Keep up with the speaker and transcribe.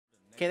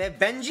Okay, they have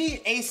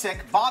Benji, Asik,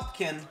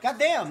 bobqin.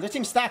 Goddamn, their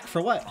team stacked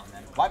for what?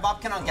 Why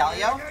bobqin on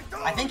Galio?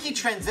 I think he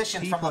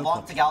transitioned from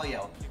Leblanc to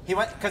Galio. He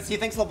went because he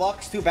thinks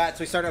Leblanc's too bad,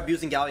 so he started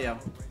abusing Galio.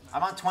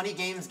 I'm on 20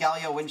 games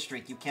Galio win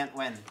streak. You can't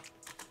win.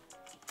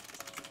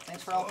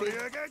 Thanks for LP.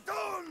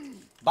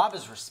 Bob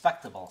is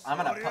respectable. I'm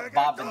gonna put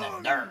Bob in the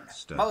dirt.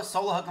 Moe,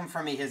 solo hook him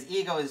for me. His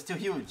ego is too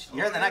huge.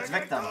 You're the next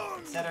victim.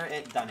 Consider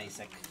it done,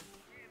 Asik.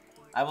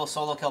 I will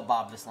solo kill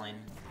Bob this lane.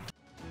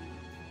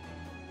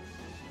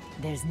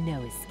 There's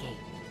no escape.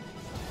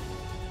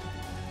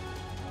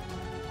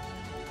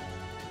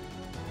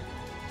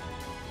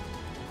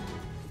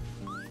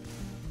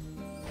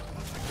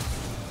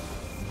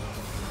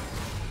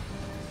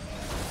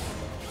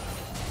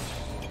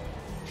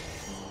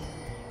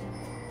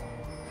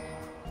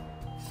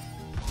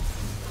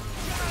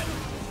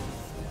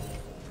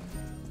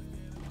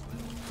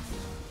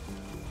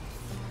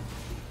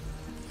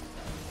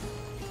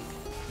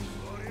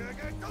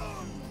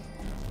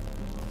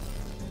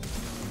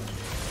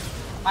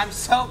 I'm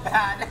so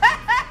bad.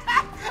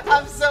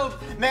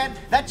 Man,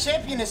 that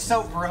champion is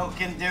so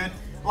broken, dude.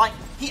 Like,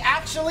 he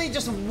actually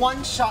just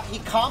one-shot, he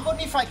comboed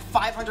me for like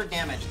 500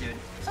 damage, dude.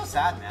 So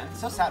sad, man.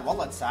 So sad. Well,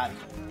 that's sad.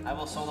 I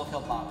will solo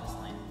kill Bob this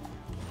lane.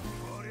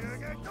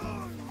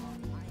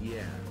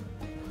 Yeah.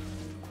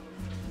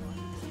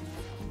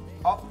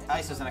 Oh,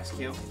 Ice is an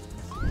XQ.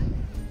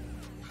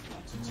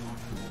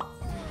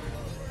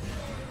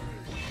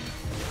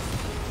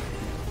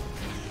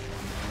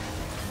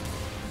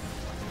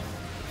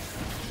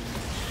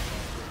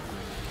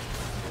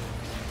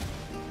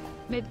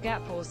 Mid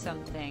gap or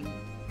something.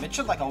 Mid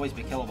should like always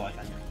be killable, I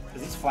think.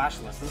 Because he's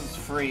flashless. This is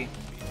free.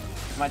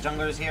 My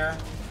jungler's here.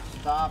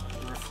 Stop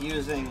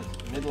refusing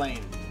mid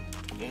lane.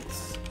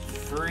 It's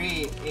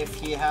free if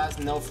he has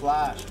no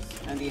flash.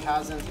 And he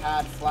hasn't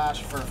had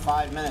flash for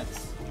 5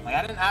 minutes. Like,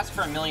 I didn't ask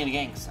for a million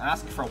ganks. I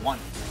asked for one.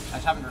 I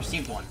just haven't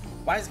received one.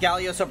 Why is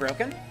Galio so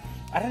broken?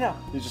 I don't know.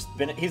 He's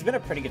been a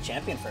pretty good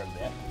champion for a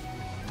bit.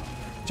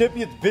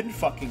 Champion's been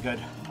fucking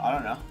good. I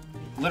don't know.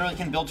 Literally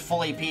can build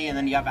full AP, and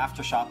then you have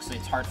Aftershock, so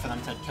it's hard for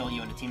them to kill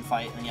you in a team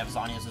fight. And then you have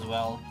Zhonya's as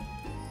well.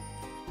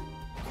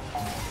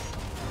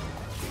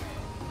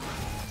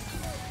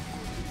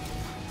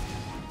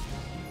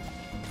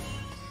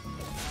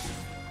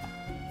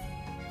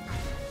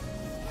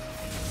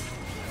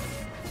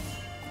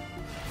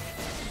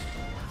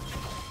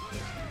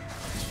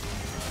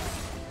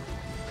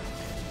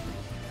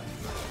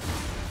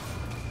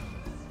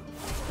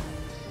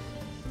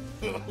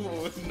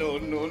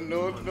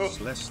 No.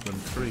 It's less than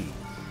 3.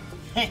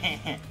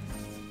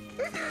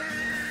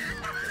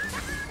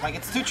 Like,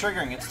 it's too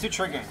triggering.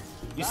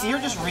 You see her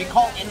just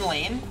recall in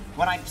lane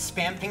when I'm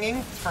spam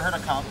pinging for her to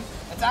come?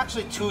 It's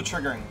actually too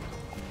triggering.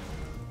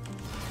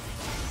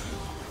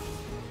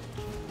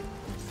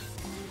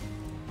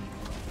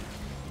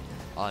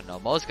 Oh no,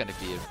 Mo's gonna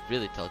be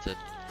really tilted.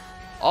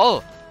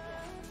 Oh!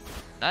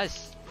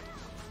 Nice.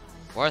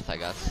 Worth, I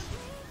guess.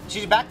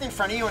 She's backed in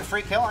front of you and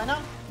free kill, I know.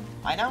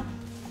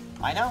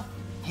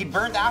 He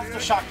burned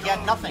Aftershock, he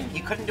had nothing. He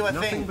couldn't do a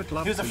thing.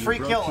 He was a free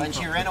kill and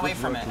she ran away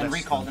from it and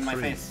recalled in my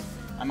face.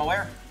 I'm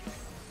aware.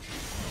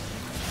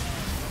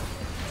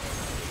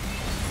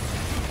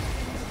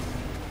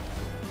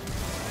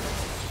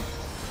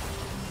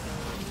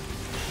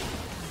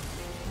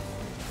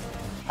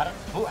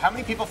 How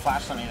many people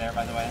flashed on me there,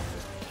 by the way?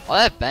 Oh,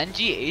 that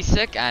Benji,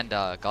 Asik, and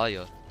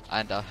Galio.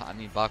 And, I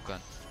mean, bobqin.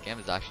 Game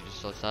is actually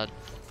just so sad.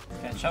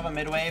 Okay, shove a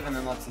mid-wave and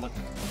then let's look.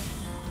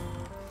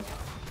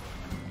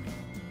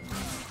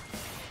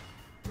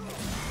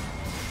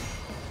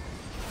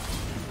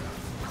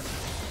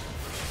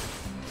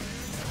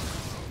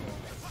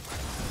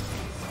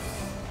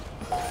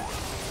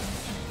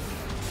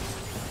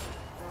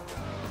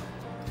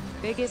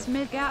 Biggest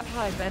mid gap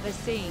I've ever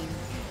seen.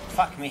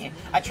 Fuck me.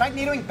 I tried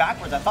needling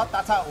backwards. I thought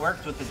that's how it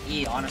worked with his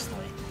E,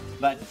 honestly.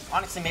 But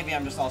honestly, maybe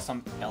I'm just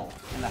also ill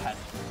in the head.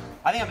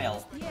 I think I'm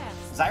ill. Yes.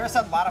 Zyrus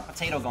had a lot of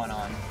potato going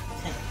on.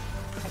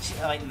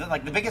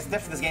 like the biggest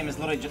diff for this game is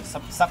literally just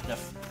sub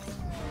diff.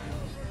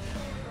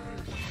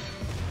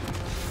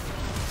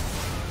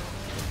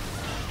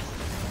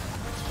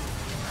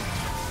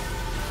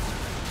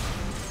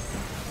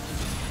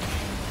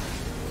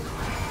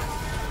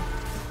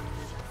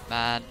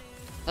 Man,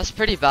 that's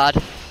pretty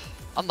bad.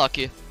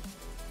 Unlucky.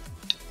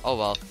 Oh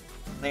well.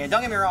 Yeah,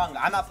 don't get me wrong,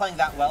 I'm not playing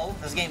that well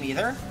this game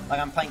either. Like,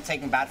 I'm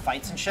taking bad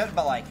fights and shit,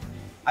 but like,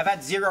 I've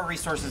had 0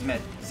 resources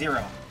mid.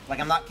 0. Like,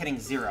 I'm not kidding,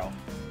 0.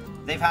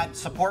 They've had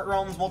support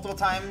roams multiple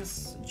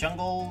times,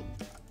 jungle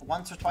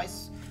once or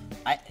twice.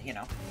 You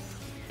know.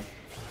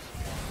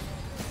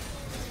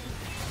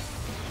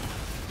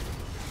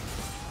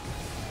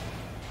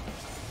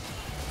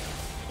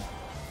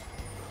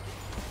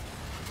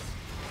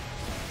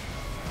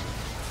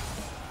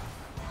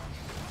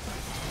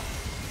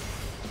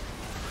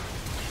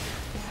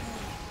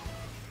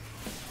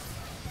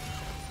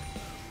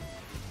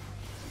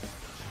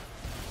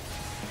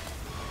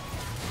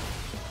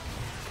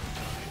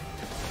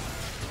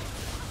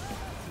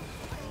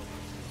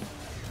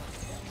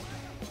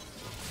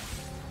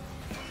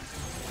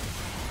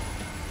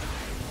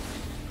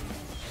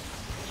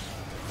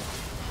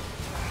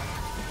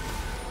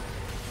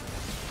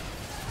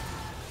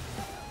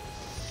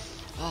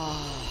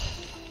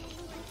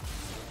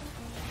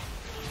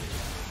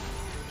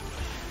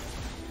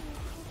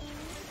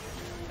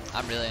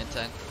 I'm really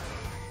insane.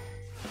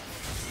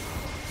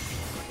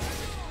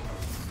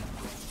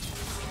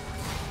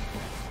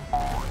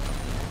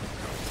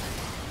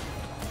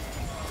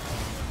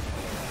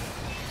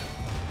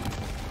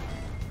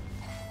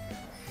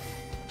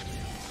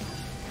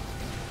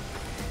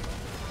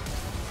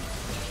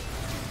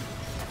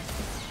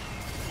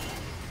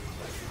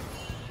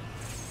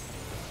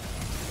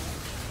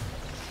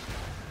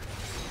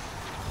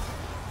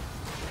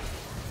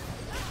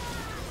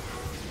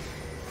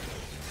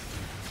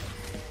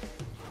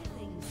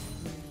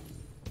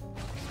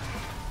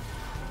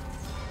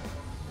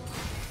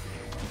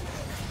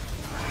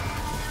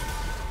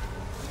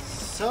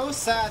 So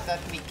sad that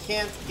we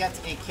can't get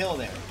a kill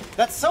there.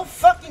 That's so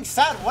fucking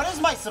sad. What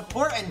is my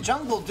support and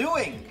jungle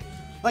doing?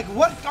 Like,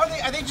 what are they?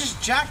 Are they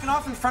just jacking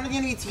off in front of the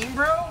enemy team,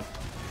 bro?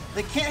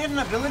 They can't hit an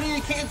ability. They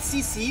can't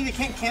CC. They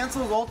can't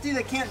cancel ulti.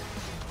 They can't.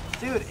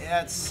 Dude,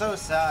 that's so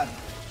sad.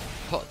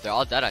 Oh, they're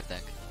all dead, I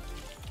think.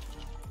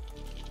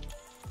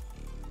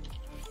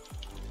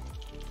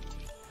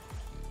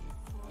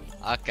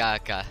 Okay,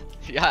 okay.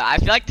 Yeah, I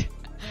feel like.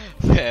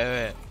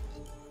 Wait.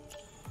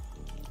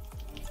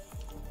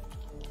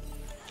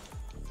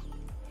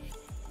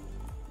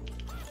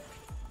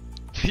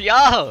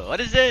 Yo, what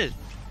is this?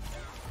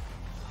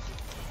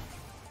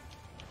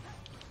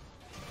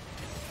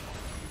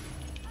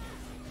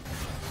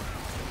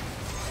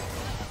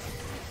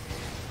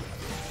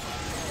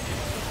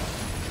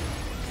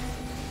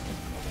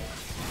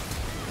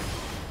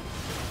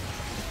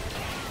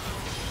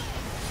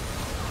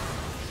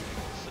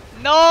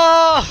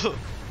 No!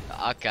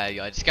 Okay,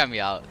 yo, just get me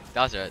out.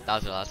 That was our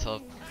last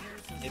hope.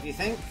 If you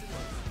think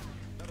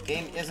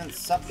game isn't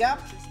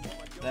sub-gapped,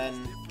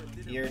 then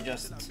you're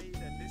just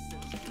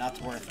not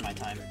worth my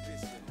time.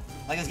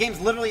 Like, this game's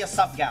literally a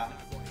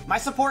sub-gap. My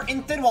support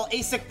inted while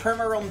ASIC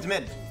perma-roamed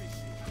mid.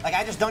 Like,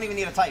 I just don't even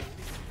need a type.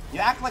 You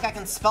act like I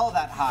can spell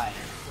that high.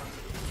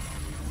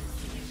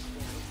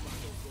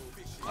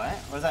 What?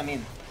 What does that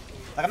mean?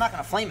 Like, I'm not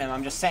gonna flame him,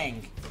 I'm just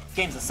saying, this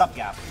game's a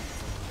sub-gap.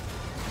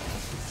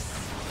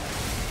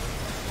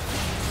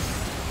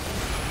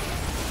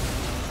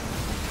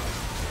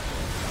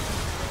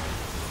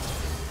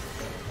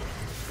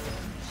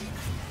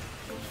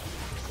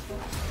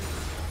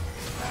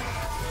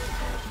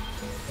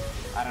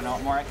 I don't know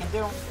what more I can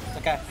do. It's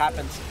okay,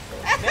 happens.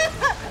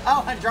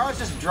 Oh, Andraro's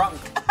just drunk.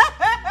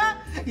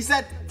 He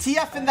said,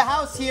 TF in the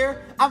house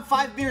here. I'm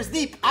 5 beers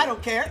deep. I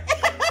don't care.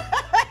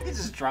 He's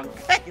just drunk.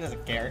 He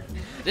doesn't care.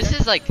 This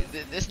is like,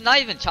 this is not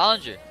even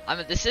Challenger. I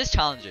mean, this is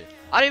Challenger.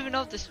 I don't even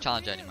know if this is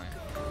Challenger anymore.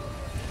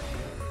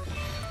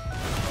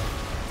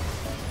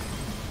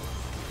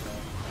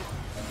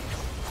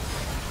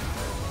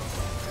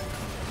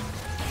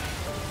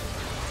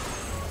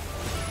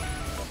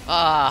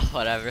 Ah,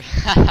 whatever.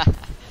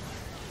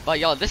 But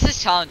yo, this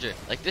is Challenger.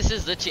 Like, this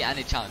is literally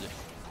any Challenger.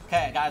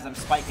 Okay, guys, I'm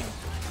spiking.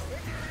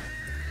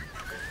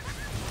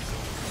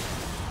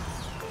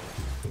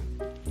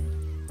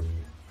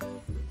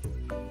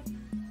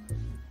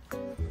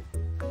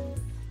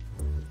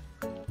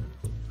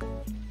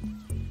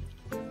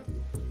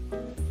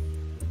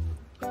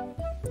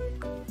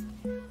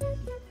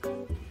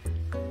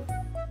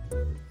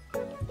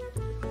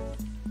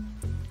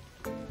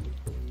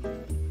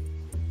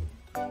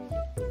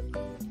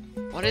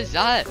 What is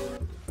that?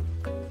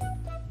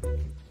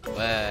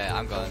 Wait,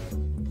 I'm going.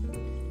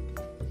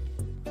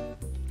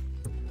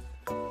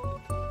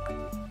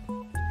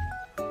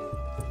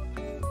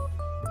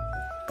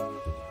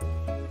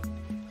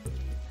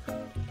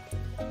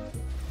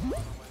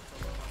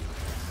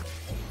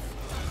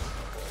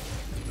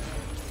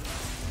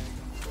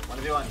 One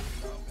v one.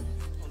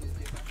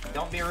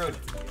 Don't be rude.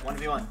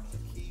 1v1.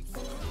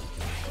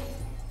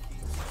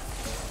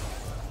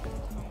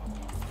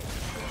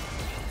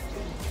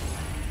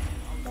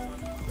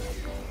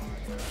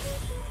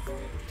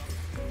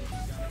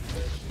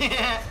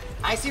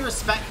 I see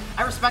respect.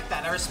 I respect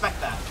that. I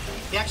respect that.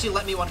 He actually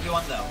let me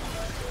 1v1 though.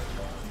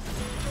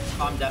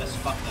 Oh, I'm dead as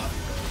fuck though.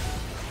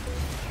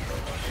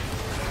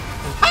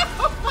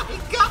 Oh my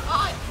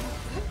god!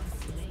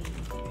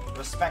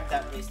 Respect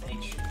that, at least,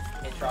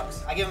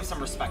 Aatrox. I give him some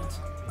respect.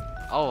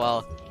 Oh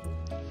well.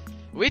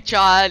 We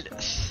tried.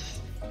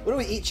 What do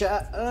we eat,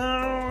 chat?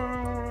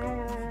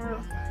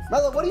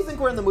 Melo, what do you think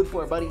we're in the mood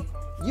for, buddy?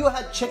 You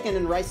had chicken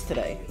and rice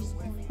today.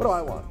 What do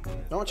I want?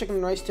 I want chicken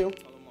and rice too.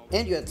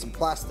 And you had some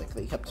plastic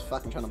that you kept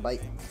fucking trying to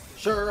bite.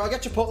 Sure, I'll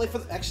get Chipotle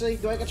for actually,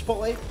 do I get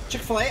Chipotle?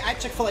 Chick-fil-A? I had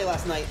Chick-fil-A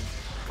last night.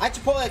 I had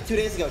Chipotle like 2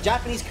 days ago.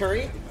 Japanese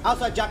curry? I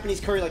also had Japanese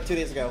curry like 2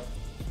 days ago.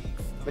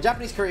 But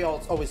Japanese curry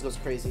always goes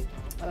crazy.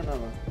 I don't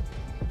know.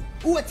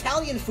 Ooh,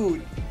 Italian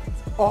food!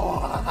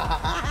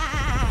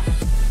 Oh!